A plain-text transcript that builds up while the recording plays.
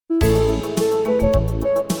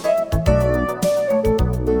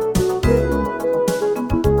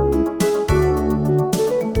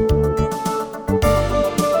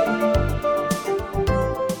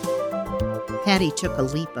took a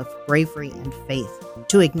leap of bravery and faith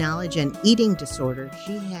to acknowledge an eating disorder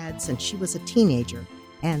she had since she was a teenager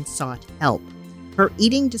and sought help. Her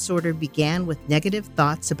eating disorder began with negative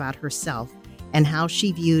thoughts about herself and how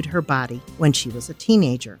she viewed her body when she was a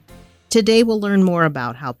teenager. Today, we'll learn more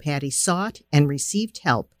about how Patti sought and received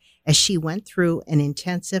help as she went through an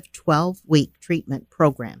intensive 12-week treatment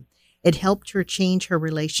program. It helped her change her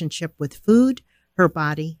relationship with food, her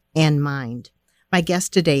body, and mind. My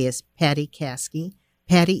guest today is Patti Caskey.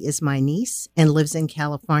 Patti is my niece and lives in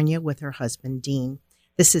California with her husband, Dean.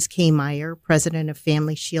 This is Kay Meyer, president of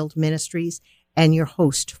Family Shield Ministries, and your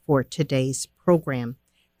host for today's program.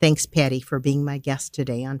 Thanks, Patti, for being my guest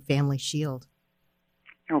today on Family Shield.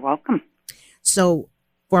 You're welcome. So,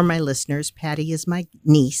 for my listeners, Patti is my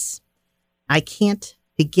niece. I can't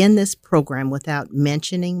begin this program without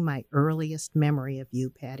mentioning my earliest memory of you,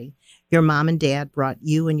 Patti. Your mom and dad brought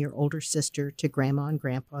you and your older sister to Grandma and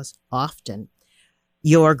Grandpa's often.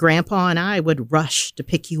 Your grandpa and I would rush to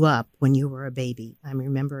pick you up when you were a baby. I'm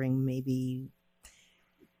remembering maybe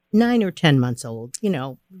 9 or 10 months old. You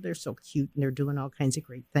know, they're so cute and they're doing all kinds of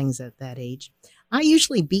great things at that age. I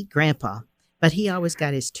usually beat Grandpa, but he always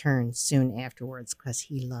got his turn soon afterwards because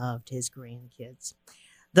he loved his grandkids.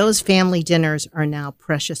 Those family dinners are now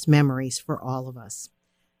precious memories for all of us.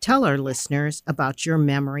 Tell our listeners about your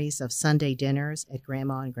memories of Sunday dinners at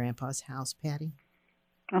Grandma and Grandpa's house, Patti.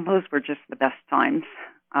 Well, those were just the best times.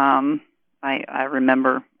 I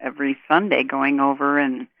remember every Sunday going over,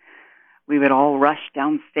 and we would all rush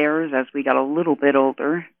downstairs as we got a little bit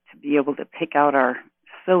older to be able to pick out our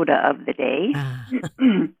soda of the day.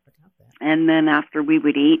 And then after we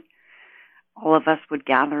would eat, all of us would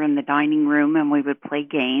gather in the dining room and we would play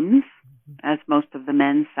games, as most of the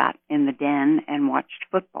men sat in the den and watched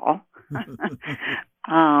football.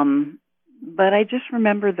 But I just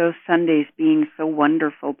remember those Sundays being so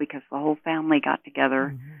wonderful because the whole family got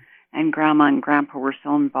together, and Grandma and Grandpa were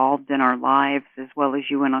so involved in our lives, as well as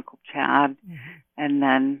you and Uncle Chad, and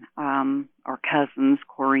then our cousins,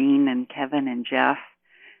 Corrine and Kevin and Jeff.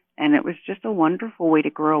 And it was just a wonderful way to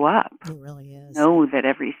grow up. It really is. Know that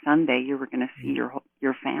every Sunday you were going to see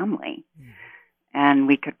your family. And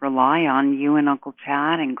we could rely on you and Uncle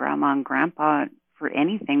Chad and Grandma and Grandpa for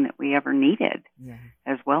anything that we ever needed,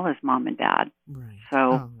 as well as Mom and Dad. Right.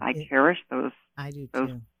 So I cherish those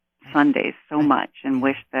too. Sundays so much and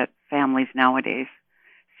wish that families nowadays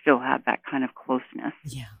still had that kind of closeness.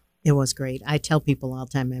 Yeah. It was great. I tell people all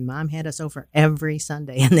the time, my mom had us over every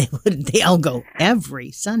Sunday, and they all go,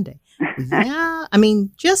 every Sunday. Yeah, I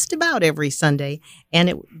mean, just about every Sunday. And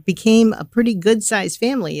it became a pretty good-sized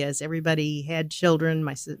family as everybody had children.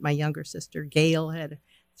 My younger sister, Gail, had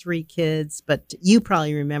 3 kids. But you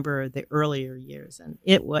probably remember the earlier years, and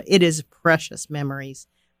it is precious memories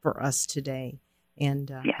for us today.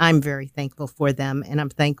 And I'm very thankful for them, and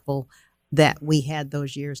I'm thankful that we had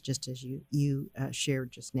those years just as you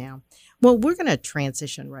shared just now. Well, we're going to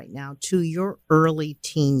transition right now to your early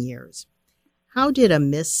teen years. How did a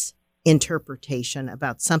misinterpretation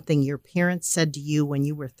about something your parents said to you when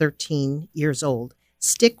you were 13 years old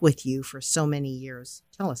stick with you for so many years?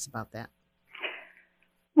 Tell us about that.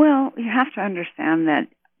 Well, you have to understand that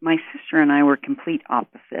my sister and I were complete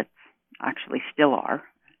opposites, actually still are,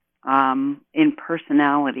 in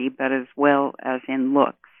personality, but as well as in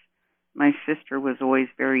looks. My sister was always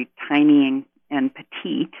very tiny and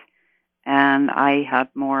petite, and I had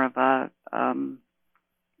more of a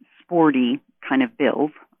sporty kind of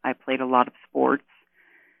build. I played a lot of sports,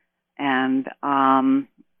 and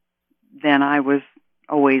then I was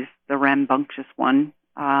always the rambunctious one,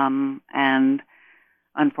 and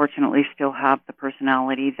unfortunately still have the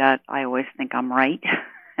personality that I always think I'm right,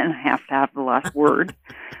 and I have to have the last word.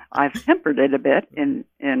 I've tempered it a bit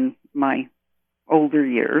in my older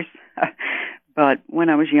years, but when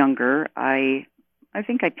I was younger, I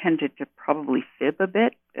think I tended to probably fib a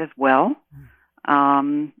bit as well.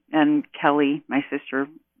 And Kelly, my sister,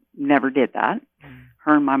 never did that.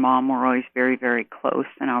 Her and my mom were always very, very close,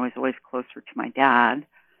 and I was always closer to my dad.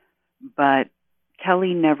 But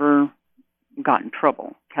Kelly never got in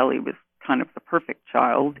trouble. Kelly was kind of the perfect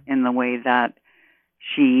child in the way that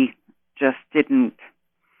she just didn't,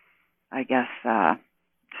 I guess,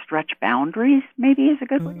 stretch boundaries, maybe is a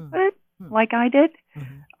good way to put it, like I did.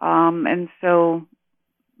 And so,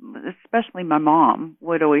 especially my mom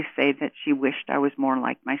would always say that she wished I was more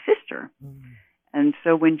like my sister. And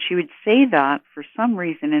so when she would say that, for some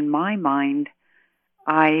reason in my mind,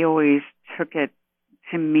 I always took it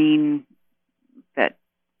to mean that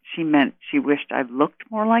she meant she wished I looked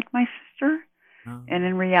more like my sister. And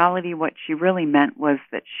in reality, what she really meant was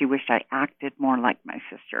that she wished I acted more like my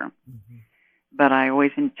sister. but I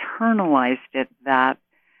always internalized it that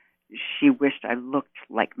she wished I looked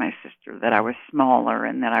like my sister, that I was smaller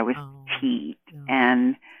and that I was petite.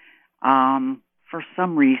 And for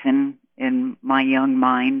some reason in my young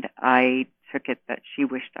mind, I took it that she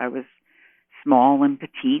wished I was small and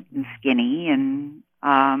petite and skinny, and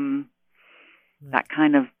that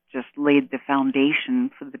kind of just laid the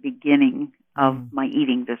foundation for the beginning of my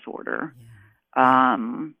eating disorder.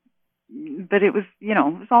 But it was, it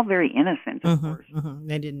was all very innocent, of course.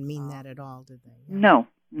 They didn't mean that at all, did they? No,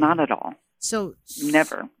 not at all. So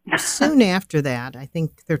never. Soon after that, I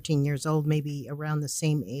think 13 years old, maybe around the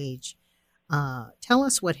same age, tell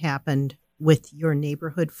us what happened with your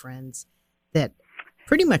neighborhood friends that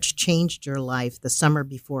pretty much changed your life the summer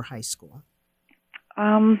before high school.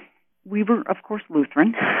 We were, of course,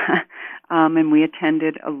 Lutheran, and we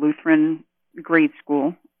attended a Lutheran grade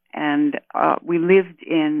school, and we lived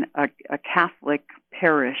in a Catholic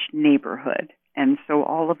parish neighborhood. And so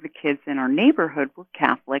all of the kids in our neighborhood were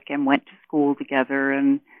Catholic and went to school together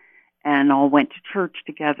and all went to church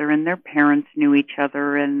together, and their parents knew each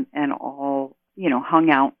other and all, hung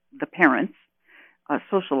out, the parents,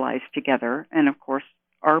 socialized together. And of course,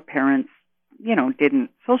 our parents,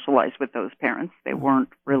 didn't socialize with those parents. They weren't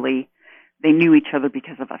really, they knew each other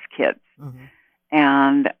because of us kids.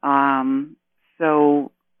 And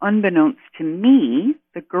so unbeknownst to me,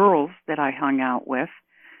 the girls that I hung out with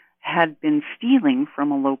had been stealing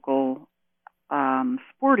from a local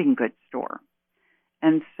sporting goods store.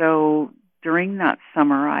 And so during that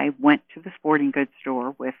summer, I went to the sporting goods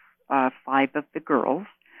store with 5 of the girls.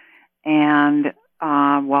 And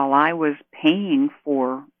while I was paying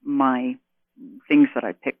for my things that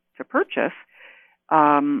I picked to purchase,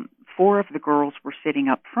 4 of the girls were sitting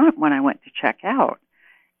up front when I went to check out.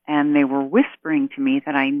 And they were whispering to me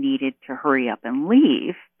that I needed to hurry up and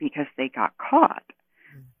leave because they got caught.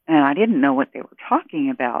 And I didn't know what they were talking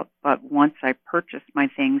about, but once I purchased my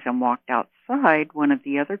things and walked outside, one of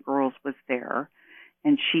the other girls was there,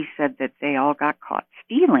 and she said that they all got caught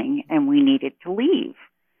stealing and we needed to leave.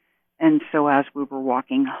 And so as we were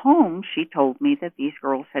walking home, she told me that these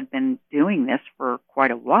girls had been doing this for quite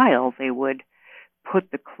a while. They would put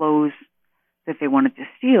the clothes that they wanted to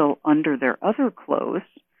steal under their other clothes,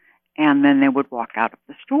 and then they would walk out of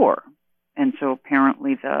the store. And so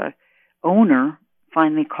apparently the owner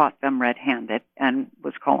finally caught them red-handed and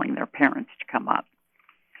was calling their parents to come up.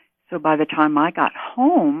 So by the time I got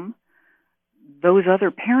home, those other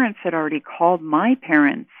parents had already called my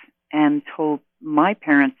parents and told my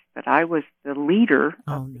parents that I was the leader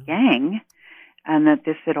of the gang and that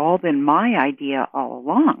this had all been my idea all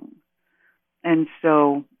along. And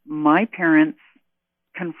so my parents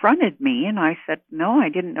confronted me, and I said, no, I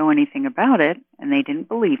didn't know anything about it, and they didn't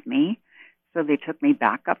believe me. So they took me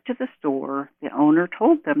back up to the store. The owner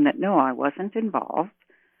told them that, no, I wasn't involved,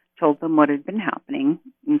 told them what had been happening.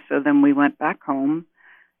 And so then we went back home,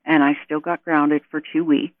 and I still got grounded for 2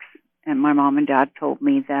 weeks. And my mom and dad told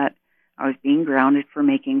me that I was being grounded for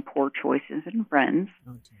making poor choices in friends.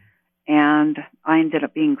 And I ended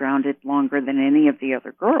up being grounded longer than any of the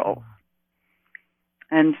other girls.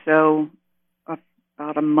 And so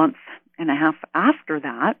about a month and a half after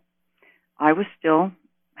that, I was still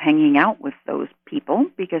hanging out with those people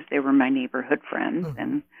because they were my neighborhood friends.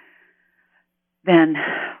 And then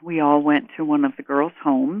we all went to one of the girls'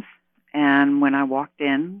 homes. And when I walked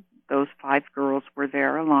in, those 5 girls were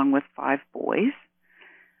there along with 5 boys.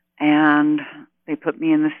 And they put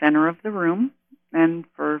me in the center of the room. And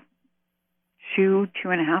for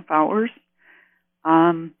 2.5 hours,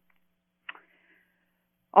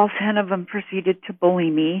 all 10 of them proceeded to bully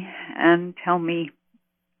me and tell me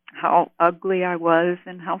how ugly I was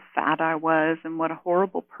and how fat I was and what a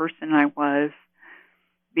horrible person I was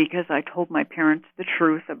because I told my parents the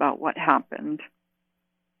truth about what happened.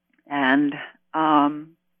 And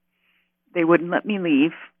they wouldn't let me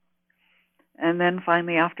leave. And then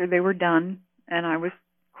finally, after they were done and I was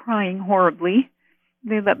crying horribly,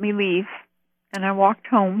 they let me leave and I walked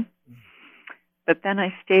home. But then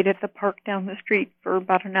I stayed at the park down the street for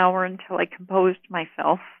about an hour until I composed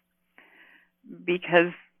myself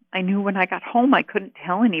because I knew when I got home I couldn't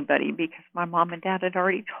tell anybody because my mom and dad had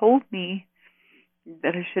already told me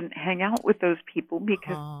that I shouldn't hang out with those people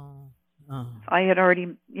because I had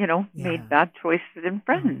already, made bad choices in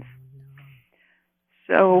friends.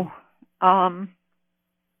 So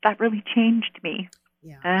that really changed me.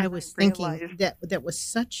 Yeah, I was thinking that was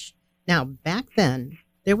such... Now, back then,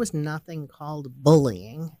 there was nothing called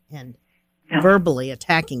bullying and verbally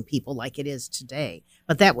attacking people like it is today.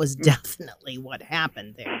 But that was definitely what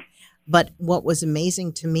happened there. But what was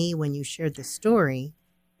amazing to me when you shared the story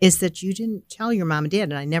is that you didn't tell your mom and dad,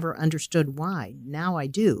 and I never understood why. Now I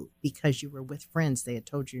do, because you were with friends they had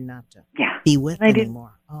told you not to be with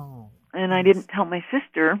anymore. And I didn't tell my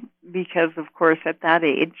sister because, of course, at that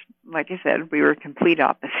age, like I said, we were complete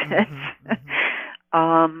opposites.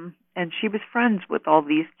 And she was friends with all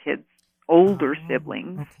these kids' older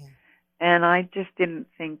siblings. Okay. And I just didn't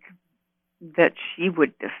think that she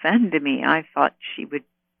would defend me. I thought she would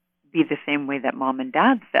be the same way that Mom and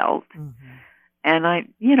Dad felt. And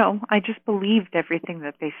I just believed everything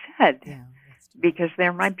that they said because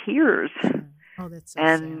they're my peers. Oh, that's so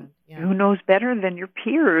and sad. Who knows better than your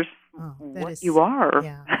peers what you are?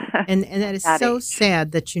 And that is so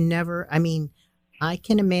sad that you never, I mean, I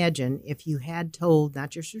can imagine if you had told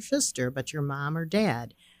not just your sister, but your mom or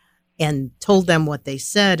dad, and told them what they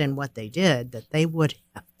said and what they did, that they would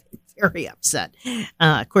have been very upset.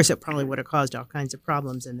 Of course, it probably would have caused all kinds of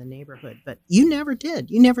problems in the neighborhood, but you never did.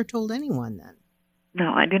 You never told anyone then.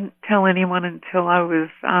 No, I didn't tell anyone until I was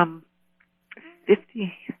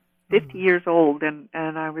 50 years old, and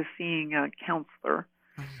I was seeing a counselor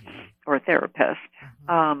or a therapist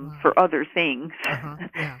for other things.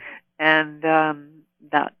 And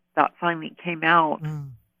that finally came out.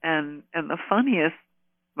 And the funniest,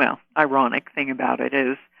 ironic thing about it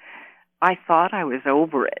is I thought I was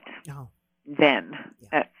over it then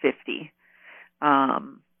at 50.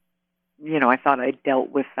 I thought I dealt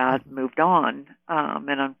with that, moved on. And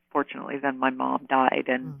unfortunately, then my mom died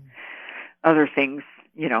and other things,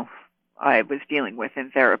 I was dealing with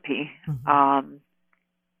in therapy.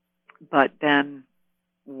 But then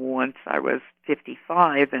once I was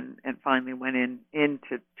 55 and finally went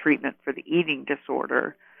into treatment for the eating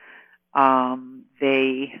disorder,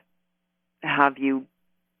 they have you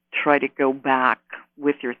try to go back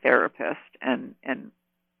with your therapist and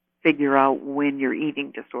figure out when your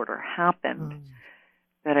eating disorder happened.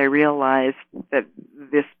 That I realized that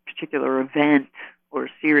this particular event or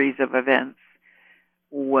series of events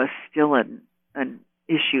was still an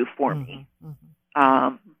issue for me.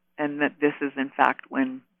 And that this is, in fact,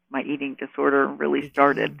 when my eating disorder really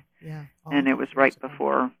started. And it was right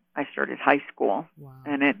before I started high school.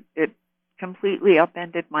 And it completely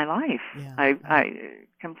upended my life. I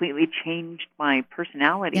completely changed my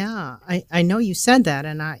personality. I know you said that,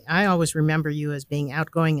 and I always remember you as being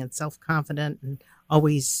outgoing and self-confident and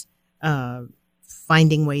always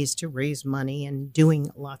finding ways to raise money and doing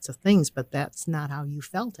lots of things, but that's not how you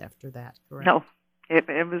felt after that, correct? No,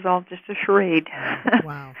 it was all just a charade.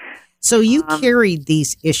 Wow. So you carried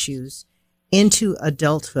these issues into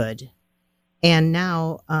adulthood, and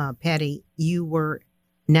now, Patti, you were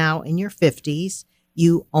now in your 50s.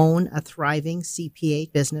 You own a thriving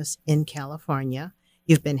CPA business in California.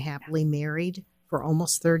 You've been happily married for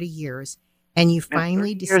almost 30 years, and you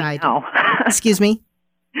finally decided... Excuse me?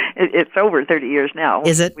 It's over 30 years now.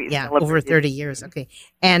 Is it? Yeah, over 30 years. Okay.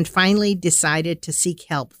 And finally decided to seek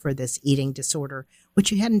help for this eating disorder,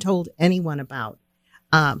 which you hadn't told anyone about.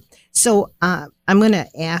 So I'm going to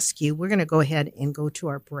ask you, we're going to go ahead and go to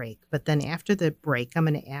our break. But then after the break, I'm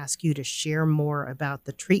going to ask you to share more about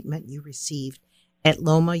the treatment you received at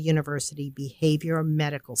Loma University Behavioral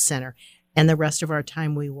Medical Center. And the rest of our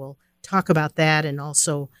time, we will talk about that. And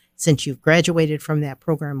also, since you've graduated from that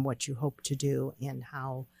program, what you hope to do and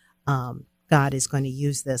how God is going to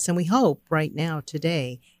use this. And we hope right now,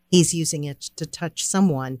 today, He's using it to touch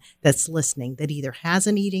someone that's listening that either has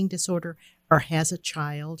an eating disorder or has a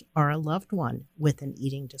child or a loved one with an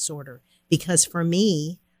eating disorder. Because for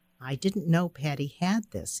me, I didn't know Patti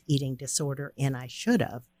had this eating disorder, and I should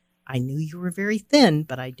have. I knew you were very thin,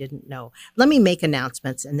 but I didn't know. Let me make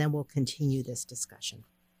announcements, and then we'll continue this discussion.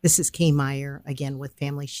 This is Kay Meyer, again with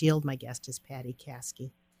Family Shield. My guest is Patti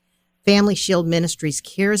Caskey. Family Shield Ministries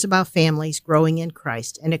cares about families growing in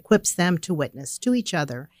Christ and equips them to witness to each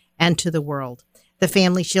other and to the world. The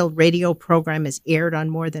Family Shield radio program is aired on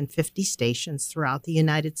more than 50 stations throughout the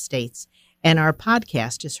United States, and our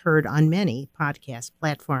podcast is heard on many podcast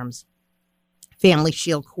platforms. Family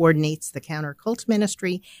Shield coordinates the Counter Cult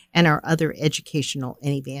Ministry and our other educational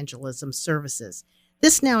and evangelism services.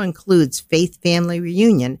 This now includes Faith Family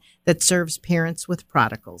Reunion that serves parents with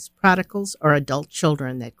prodigals. Prodigals are adult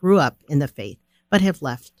children that grew up in the faith but have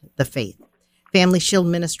left the faith. Family Shield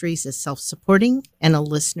Ministries is self-supporting and a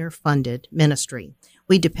listener-funded ministry.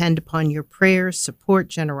 We depend upon your prayers, support,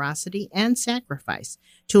 generosity, and sacrifice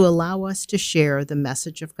to allow us to share the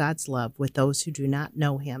message of God's love with those who do not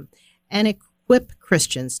know Him and equip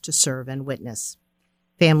Christians to serve and witness.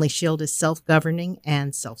 Family Shield is self-governing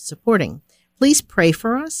and self-supporting. Please pray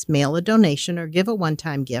for us, mail a donation, or give a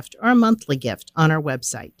one-time gift or a monthly gift on our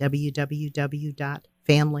website,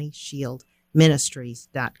 www.familyshield.org.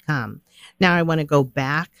 ministries.com. Now I want to go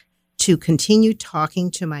back to continue talking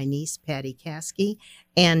to my niece, Patti Caskey.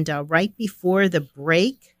 And right before the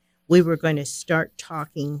break, we were going to start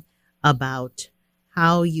talking about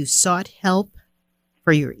how you sought help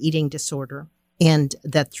for your eating disorder and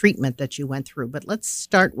that treatment that you went through. But let's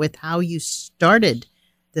start with how you started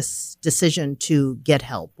this decision to get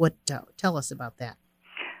help. Tell us about that.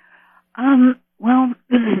 Well,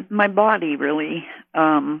 my body really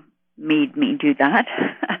made me do that.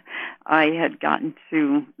 I had gotten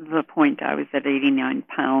to the point I was at 89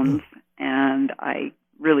 pounds, and I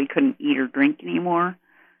really couldn't eat or drink anymore.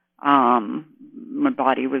 My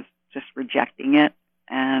body was just rejecting it,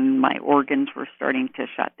 and my organs were starting to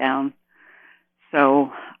shut down.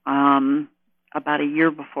 So about a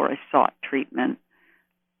year before I sought treatment,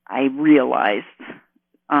 I realized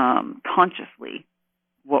consciously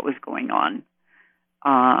what was going on.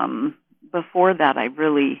 Before that, I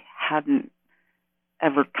really hadn't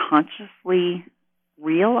ever consciously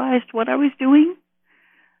realized what I was doing.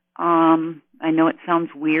 I know it sounds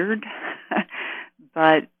weird,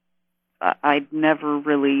 but I'd never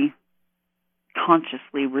really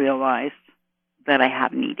consciously realized that I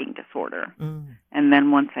had an eating disorder. And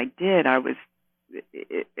then once I did,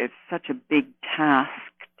 it's such a big task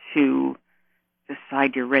to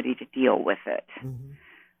decide you're ready to deal with it.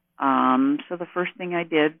 So the first thing I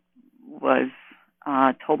did was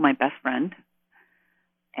told my best friend,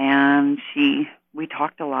 and we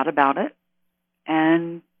talked a lot about it,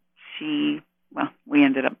 and we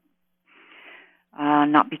ended up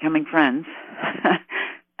not becoming friends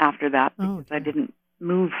after that because I didn't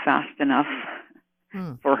move fast enough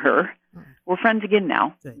for her. We're friends again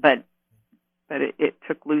now, but it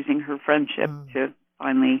took losing her friendship to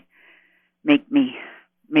finally make me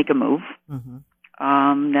make a move.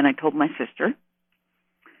 Then I told my sister.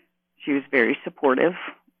 She was very supportive.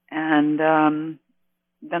 And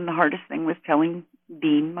then the hardest thing was telling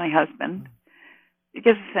Dean, my husband,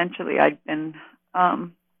 because essentially I'd been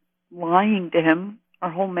lying to him our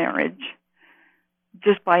whole marriage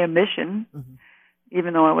just by omission,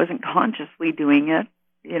 even though I wasn't consciously doing it.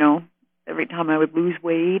 You know, every time I would lose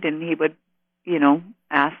weight and he would,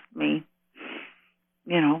 ask me,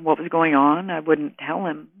 what was going on, I wouldn't tell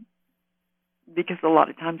him because a lot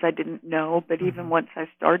of times I didn't know. But even once I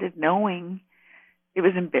started knowing, it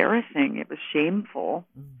was embarrassing. It was shameful.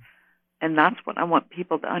 And that's what I want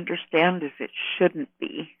people to understand is it shouldn't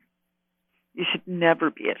be. You should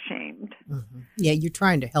never be ashamed. Yeah, you're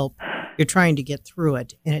trying to help. You're trying to get through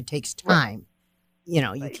it, and it takes time.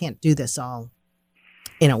 Right. You can't do this all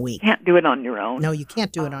in a week. You can't do it on your own. No, you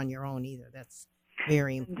can't do it on your own either. That's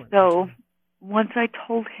very important. So once I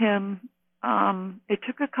told him, it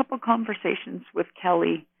took a couple conversations with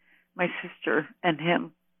Kelly, my sister, and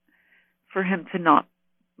him for him to not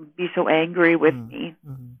be so angry with me.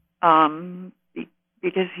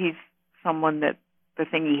 Because he's someone that the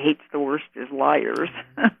thing he hates the worst is liars.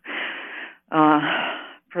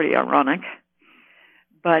 Pretty ironic.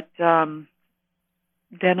 But then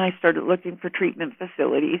I started looking for treatment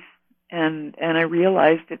facilities, and I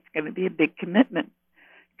realized it's going to be a big commitment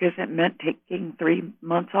because it meant taking 3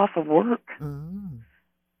 months off of work.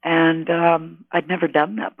 And I'd never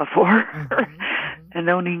done that before. And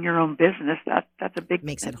owning your own business, that's a big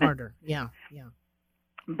makes commitment. It harder. Yeah.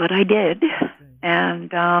 But I did,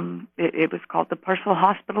 and it was called the Partial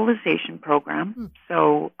Hospitalization Program.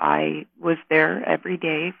 So I was there every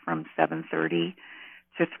day from 7:30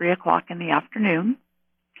 to 3 o'clock in the afternoon.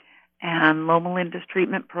 And Loma Linda's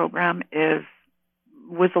treatment program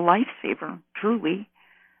was a lifesaver, truly.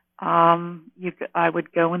 I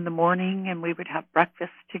would go in the morning, and we would have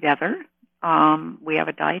breakfast together. We have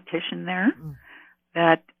a dietitian there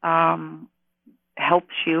that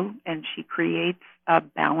helps you, and she creates a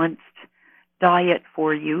balanced diet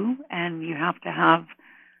for you, and you have to have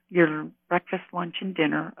your breakfast, lunch, and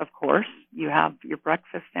dinner, of course. You have your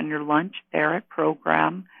breakfast and your lunch there at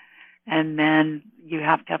program, and then you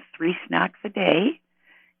have to have 3 snacks a day.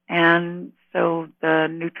 And so the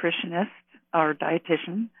nutritionist or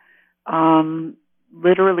dietitian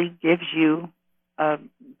literally gives you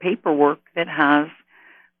paperwork that has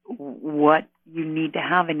what you need to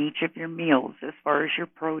have in each of your meals as far as your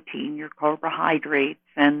protein, your carbohydrates,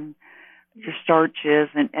 and your starches,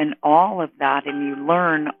 and all of that. And you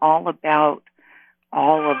learn all about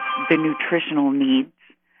all of the nutritional needs.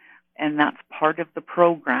 And that's part of the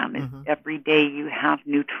program. Is every day you have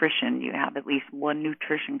nutrition. You have at least one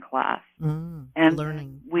nutrition class. And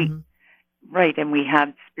learning. Right, and we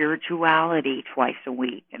had spirituality twice a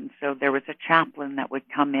week. And so there was a chaplain that would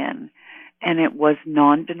come in, and it was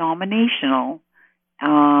non-denominational,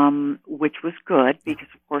 which was good because,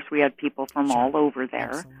 of course, we had people from all over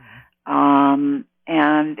there.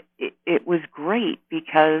 And it was great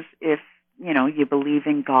because if, you believe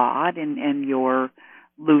in God and you're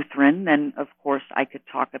Lutheran, then, of course, I could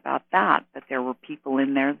talk about that. But there were people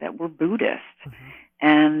in there that were Buddhist.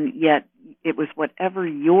 And yet it was whatever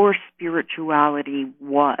your spirituality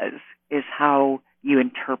was is how you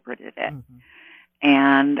interpreted it.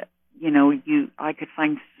 And, I could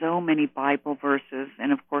find so many Bible verses.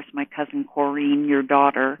 And, of course, my cousin Corrine, your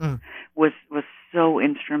daughter, was so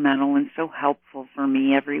instrumental and so helpful for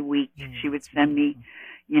me every week. She would send me,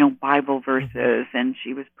 Bible verses, and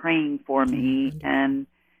she was praying for me. And,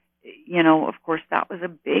 of course, that was a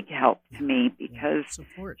big help to me because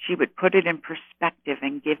she would put it in perspective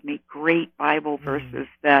and give me great Bible verses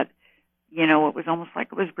that, it was almost like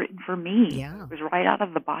it was written for me. Yeah. It was right out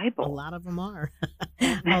of the Bible. A lot of them are.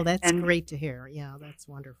 Oh, that's great to hear. Yeah, that's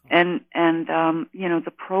wonderful. And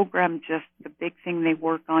the program, just the big thing they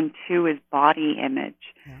work on, too, is body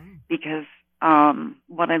image. Yeah. Because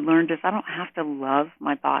what I learned is I don't have to love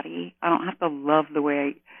my body. I don't have to love the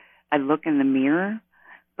way I look in the mirror.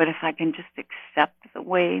 But if I can just accept the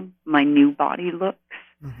way my new body looks,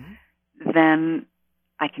 then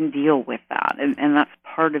I can deal with that. And that's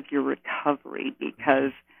part of your recovery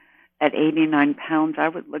because at 89 pounds, I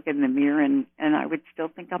would look in the mirror and I would still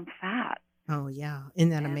think I'm fat. Oh, yeah. Isn't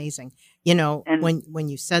that amazing? When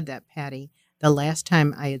you said that, Patti, the last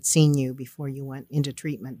time I had seen you before you went into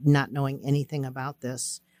treatment, not knowing anything about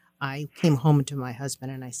this, I came home to my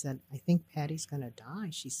husband and I said, I think Patti's going to die.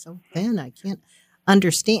 She's so thin. I can't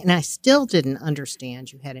understand. And I still didn't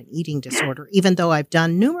understand you had an eating disorder, even though I've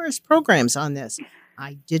done numerous programs on this.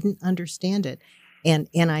 I didn't understand it. And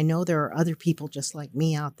I know there are other people just like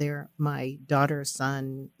me out there, my daughter,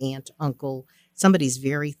 son, aunt, uncle, somebody's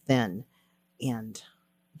very thin. And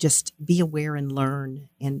just be aware and learn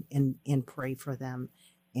and pray for them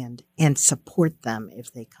and support them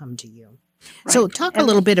if they come to you. Right. So talk a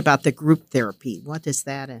little bit about the group therapy. What is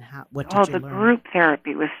that and what did you learn? The group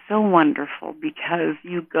therapy was so wonderful because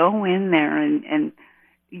you go in there and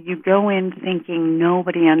you go in thinking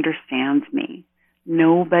nobody understands me.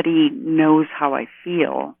 Nobody knows how I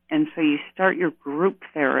feel. And so you start your group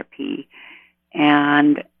therapy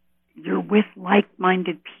and you're with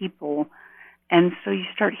like-minded people. And so you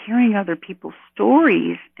start hearing other people's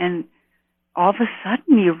stories and all of a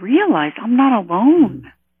sudden you realize I'm not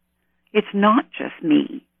alone. It's not just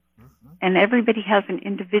me. And everybody has an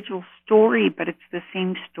individual story, but it's the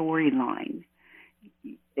same storyline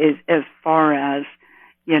as far as,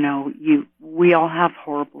 we all have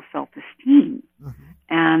horrible self-esteem.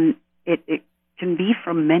 And it can be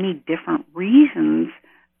from many different reasons,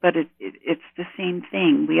 but it's the same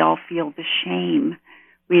thing. We all feel the shame.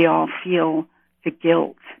 We all feel the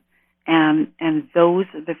guilt. And those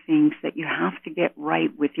are the things that you have to get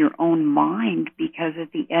right with your own mind because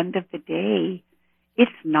at the end of the day,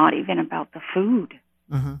 it's not even about the food.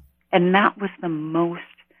 And that was the most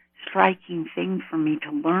striking thing for me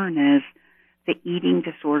to learn is the eating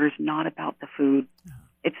disorder is not about the food.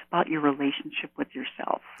 It's about your relationship with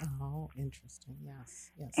yourself. Oh, interesting.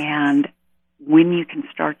 Yes. And when you can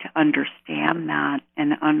start to understand that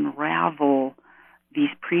and unravel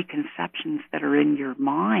these preconceptions that are in your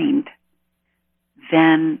mind,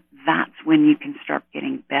 then that's when you can start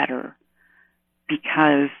getting better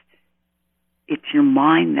because it's your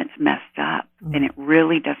mind that's messed up and it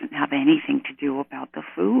really doesn't have anything to do about the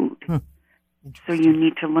food. So you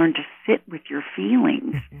need to learn to sit with your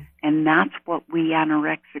feelings. And that's what we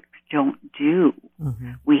anorexics don't do.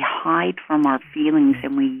 We hide from our feelings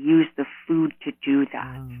and we use the food to do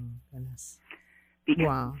that. Oh, goodness.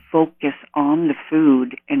 Because we focus on the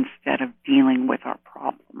food instead of dealing with our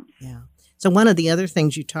problems. Yeah. So one of the other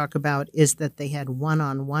things you talk about is that they had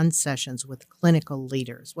one-on-one sessions with clinical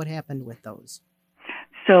leaders. What happened with those?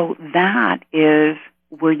 So that is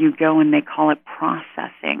where you go and they call it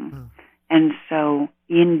processing. And so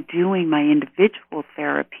in doing my individual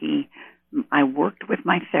therapy, I worked with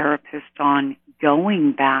my therapist on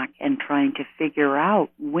going back and trying to figure out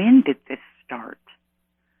when did this start?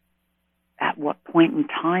 At what point in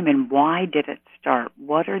time and why did it start?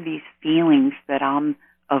 What are these feelings that I'm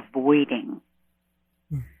avoiding?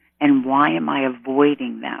 And why am I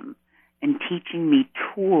avoiding them? And teaching me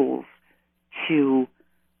tools to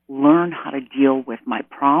learn how to deal with my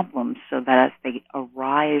problems so that as they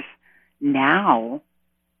arise now,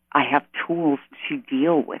 I have tools to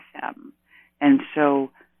deal with them. And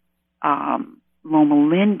so Loma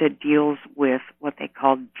Linda deals with what they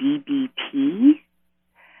call DBT.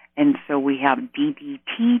 And so we have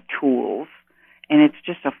DBT tools, and it's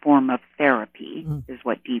just a form of therapy is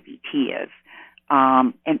what DBT is.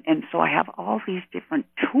 And so I have all these different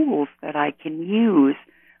tools that I can use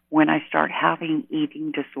when I start having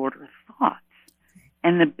eating disorder thoughts.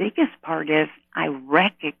 And the biggest part is I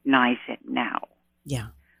recognize it now. Yeah.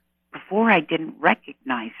 Before I didn't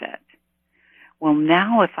recognize it. Well,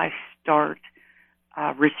 now if I start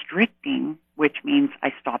restricting, which means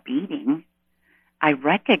I stop eating, I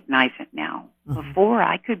recognize it now. Mm-hmm. Before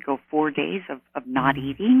I could go 4 days of not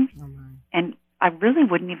eating, and I really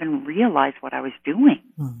wouldn't even realize what I was doing.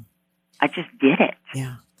 I just did it.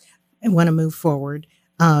 Yeah. I want to move forward.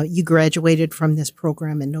 You graduated from this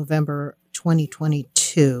program in November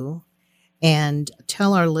 2022. And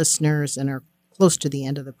tell our listeners, and are close to the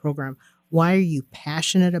end of the program, why are you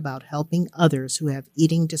passionate about helping others who have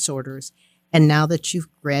eating disorders? And now that you've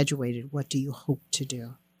graduated, what do you hope to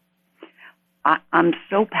do? I'm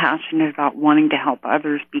so passionate about wanting to help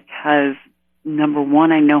others because, number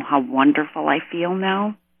one, I know how wonderful I feel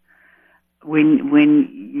now.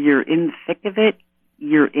 When you're in the thick of it,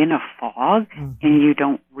 you're in a fog and you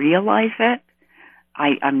don't realize it.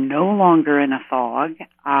 I'm no longer in a fog.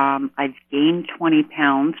 I've gained 20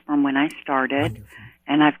 pounds from when I started. Wonderful.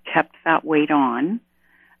 And I've kept that weight on.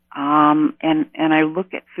 And I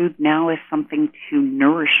look at food now as something to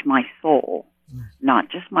nourish my soul, not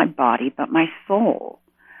just my body, but my soul.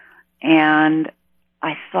 And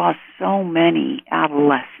I saw so many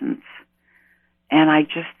adolescents, and I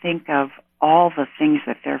just think of all the things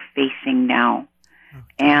that they're facing now.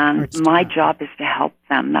 And my job is to help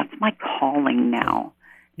them. That's my calling now.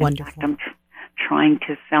 Wonderful. In fact, I'm trying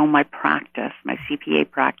to sell my practice, my CPA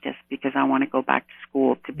practice, because I want to go back to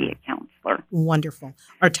school to be a counselor. Wonderful.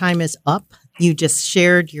 Our time is up. You just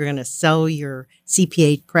shared you're going to sell your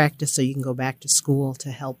CPA practice so you can go back to school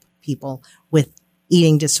to help people with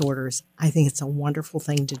eating disorders. I think it's a wonderful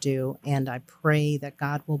thing to do, and I pray that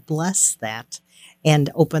God will bless that and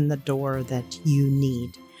open the door that you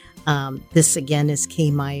need. This again is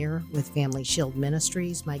Kay Meyer with Family Shield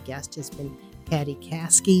Ministries. My guest has been Patti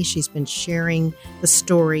Caskey. She's been sharing the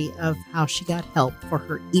story of how she got help for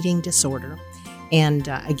her eating disorder. And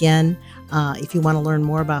again, if you want to learn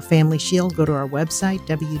more about Family Shield, go to our website,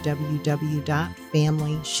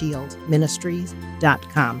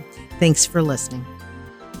 www.familyshieldministries.com. Thanks for listening.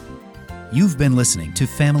 You've been listening to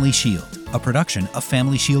Family Shield, a production of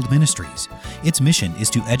Family Shield Ministries. Its mission is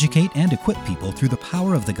to educate and equip people through the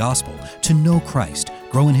power of the gospel to know Christ,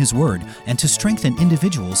 grow in His Word, and to strengthen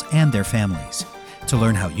individuals and their families. To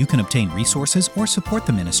learn how you can obtain resources or support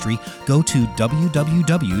the ministry, go to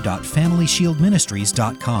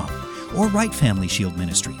www.familyshieldministries.com or write Family Shield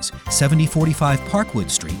Ministries, 7045 Parkwood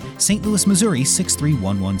Street, St. Louis, Missouri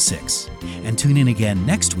 63116. And tune in again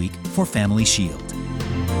next week for Family Shield.